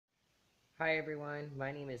Hi everyone,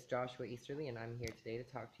 my name is Joshua Easterly and I'm here today to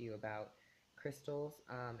talk to you about crystals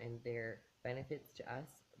and their benefits to us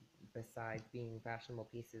besides being fashionable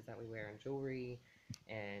pieces that we wear in jewelry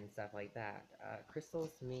and stuff like that.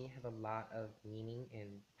 Crystals to me have a lot of meaning and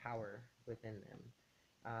power within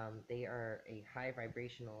them. They are a high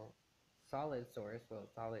vibrational solid source, well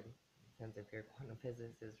solid depends if you're a quantum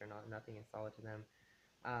physicist or not, nothing is solid to them,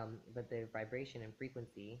 but the vibration and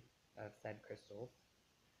frequency of said crystals,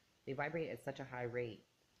 they vibrate at such a high rate,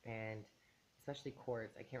 and especially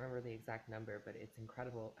quartz. I can't remember the exact number, but it's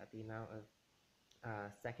incredible at the amount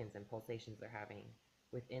of seconds and pulsations they're having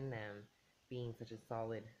within them, being such a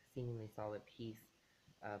solid, seemingly solid piece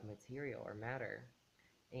of material or matter.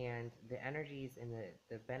 And the energies and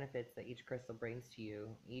the benefits that each crystal brings to you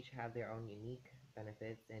each have their own unique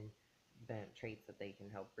benefits and traits that they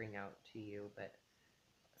can help bring out to you. But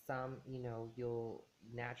some, you'll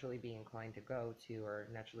naturally be inclined to go to or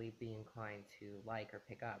naturally be inclined to like or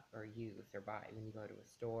pick up or use or buy when you go to a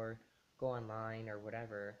store, go online or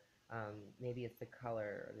whatever. Maybe it's the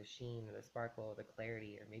color or the sheen or the sparkle or the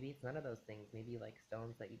clarity, or maybe it's none of those things. Maybe you like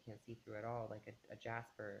stones that you can't see through at all, like a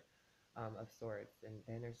jasper of sorts. And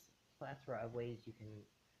then there's a plethora of ways you can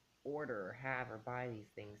order or have or buy these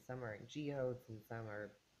things. Some are geodes and some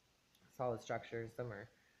are solid structures. Some are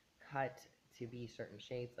cut to be certain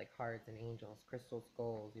shapes, like hearts and angels, crystal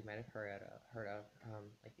skulls. You might have heard of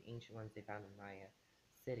like the ancient ones they found in Maya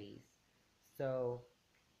cities. So,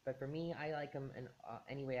 but for me, I like them in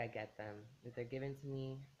any way I get them. If they're given to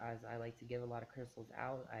me, as I like to give a lot of crystals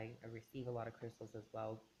out, I receive a lot of crystals as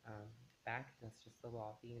well back. That's just the law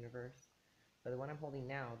of the universe. But the one I'm holding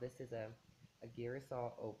now, this is a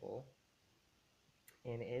Girasol opal,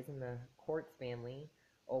 and it is in the quartz family.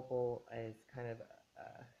 Opal is kind of a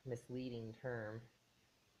misleading term,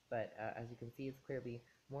 but as you can see, it's clearly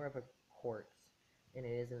more of a quartz, and it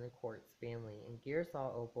is in the quartz family. And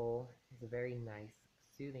Girasol opal is a very nice,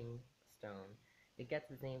 soothing stone. It gets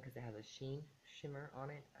its name because it has a shimmer on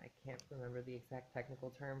it. I can't remember the exact technical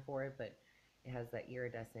term for it, but it has that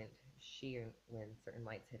iridescent sheer when certain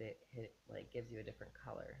lights hit it like gives you a different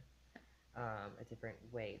color, a different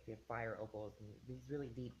way. If you have fire opals and these really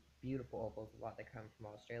deep, beautiful opals, a lot that come from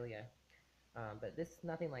Australia. But this is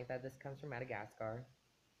nothing like that. This comes from Madagascar,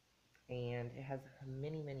 and it has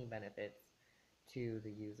many, many benefits to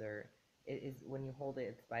the user. It is when you hold it,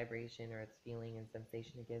 its vibration or its feeling and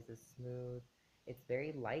sensation it gives is smooth. It's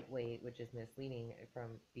very lightweight, which is misleading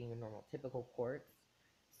from being a normal typical quartz.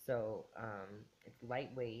 So it's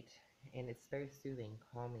lightweight and it's very soothing,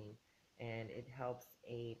 calming, and it helps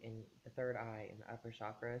aid in the third eye and the upper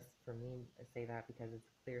chakras. For me, I say that because it's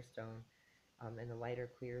a clear stone, and the lighter,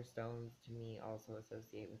 clear stones to me also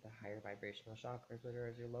associate with the higher vibrational chakras,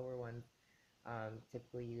 whereas your lower ones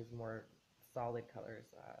typically use more solid colors,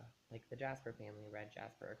 like the jasper family, red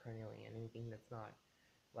jasper or carnelian, anything that's not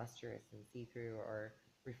lustrous and see-through or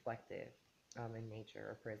reflective in nature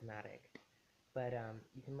or prismatic. But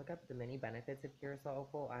you can look up the many benefits of Girasol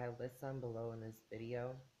opal. I list some below in this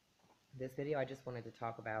video. This video, I just wanted to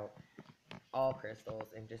talk about all crystals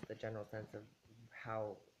and just the general sense of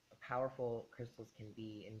how powerful crystals can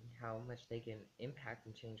be and how much they can impact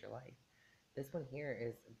and change your life. This one here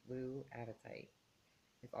is blue avatite.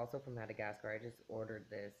 It's also from Madagascar. I just ordered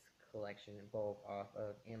this collection in bulk off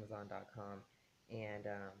of Amazon.com, and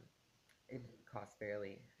it costs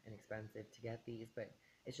fairly inexpensive to get these, but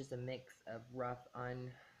it's just a mix of rough, they're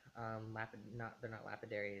not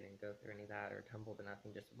lapidary, they didn't go through any of that or tumbled or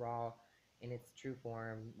nothing, just raw in its true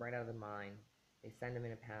form, right out of the mine. They send them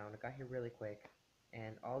in a pound. It got here really quick,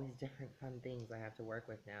 and all these different fun things I have to work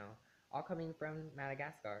with now, all coming from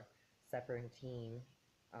Madagascar. Serpentine,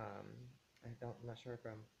 um, I'm not sure if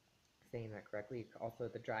I'm saying that correctly. Also,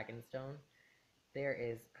 the dragonstone. There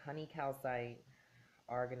is honey calcite,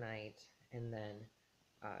 aragonite, and then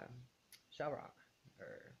um, shell rock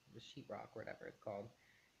or the sheetrock, whatever it's called.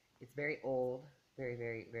 It's very old, very,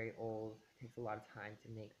 very, very old. It takes a lot of time to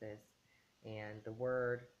make this, and the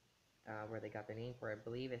word where they got the name for it, I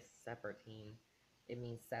believe, is serpentine. It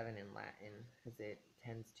means seven in Latin because it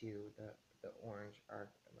tends to the orange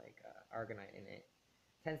argonite in it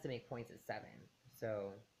tends to make points at seven.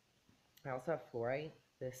 So I also have fluorite.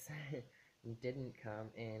 This didn't come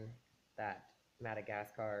in that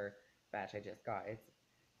Madagascar batch I just got. It's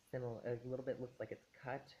similar, a little bit looks like it's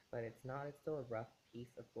cut, but it's not. It's still a rough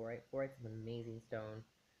piece of fluorite. Fluorite's an amazing stone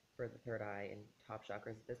for the third eye and top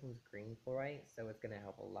chakras. This one's green fluorite, so it's going to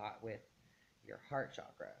help a lot with your heart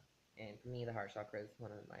chakra. And for me, the heart chakra is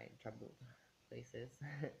one of my troubled places.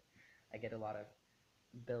 I get a lot of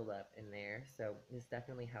buildup in there, so this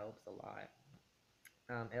definitely helps a lot.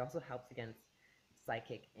 It also helps against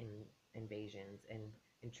psychic invasions and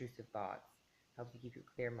intrusive thoughts. Helps you keep your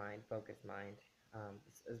clear mind, focused mind,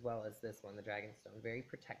 as well as this one, the dragon stone. Very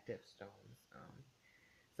protective stones.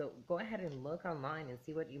 So go ahead and look online and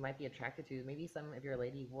see what you might be attracted to. Maybe some of your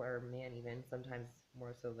lady or man, even sometimes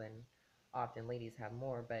more so than often, ladies have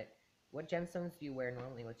more. But what gemstones do you wear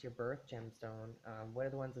normally? What's your birth gemstone? What are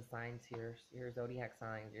the ones assigned to your zodiac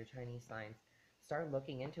signs, your Chinese signs? Start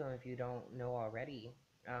looking into them if you don't know already.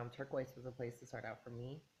 Turquoise was a place to start out for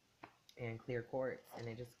me, and clear quartz, and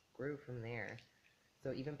it just grew from there.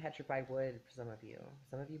 So even petrified wood for some of you.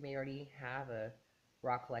 Some of you may already have a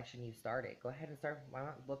rock collection you started. Go ahead and start. Why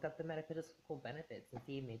not look up the metaphysical benefits and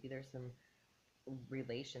see maybe there's some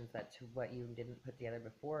relations that to what you didn't put together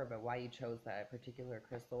before, but why you chose that particular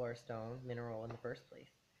crystal or stone mineral in the first place.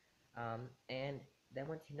 And then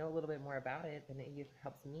once you know a little bit more about it, then it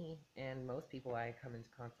helps me and most people I come into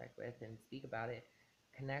contact with and speak about it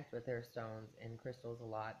connect with their stones and crystals a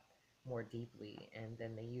lot more deeply, and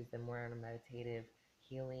then they use them more on a meditative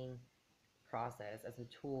healing process as a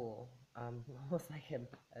tool, almost like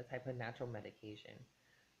a type of natural medication.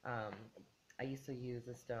 Um, I used to use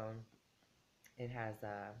a stone. It has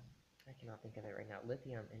I cannot think of it right now,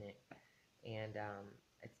 lithium in it, and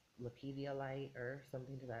it's lepidolite or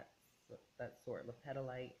something to that sort,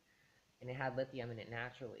 lepidolite, and it had lithium in it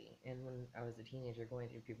naturally. And when I was a teenager going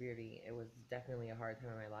through puberty, it was definitely a hard time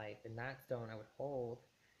in my life. And that stone I would hold,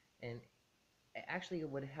 and actually it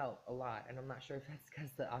would help a lot. And I'm not sure if that's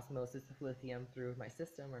because the osmosis of lithium through my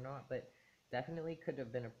system or not, but definitely could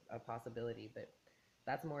have been a possibility. But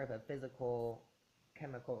that's more of a physical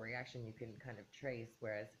chemical reaction you can kind of trace,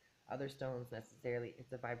 whereas other stones necessarily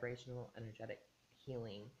it's a vibrational energetic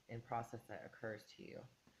healing and process that occurs to you.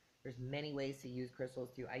 There's many ways to use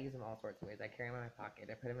crystals too. I use them all sorts of ways. I carry them in my pocket.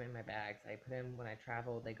 I put them in my bags. I put them when I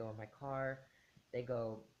travel. They go in my car. They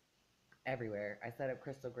go everywhere. I set up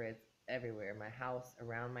crystal grids everywhere. My house,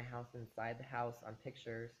 around my house, inside the house, on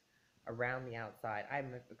pictures, around the outside.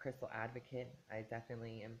 I'm a crystal advocate. I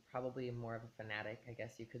definitely am probably more of a fanatic, I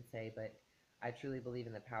guess you could say, but I truly believe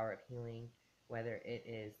in the power of healing, whether it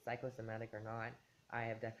is psychosomatic or not. I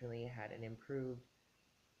have definitely had an improved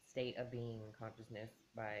state of being and consciousness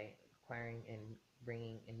by acquiring and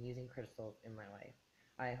bringing and using crystals in my life.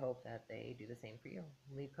 I hope that they do the same for you.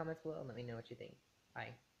 Leave comments below and let me know what you think.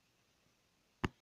 Bye.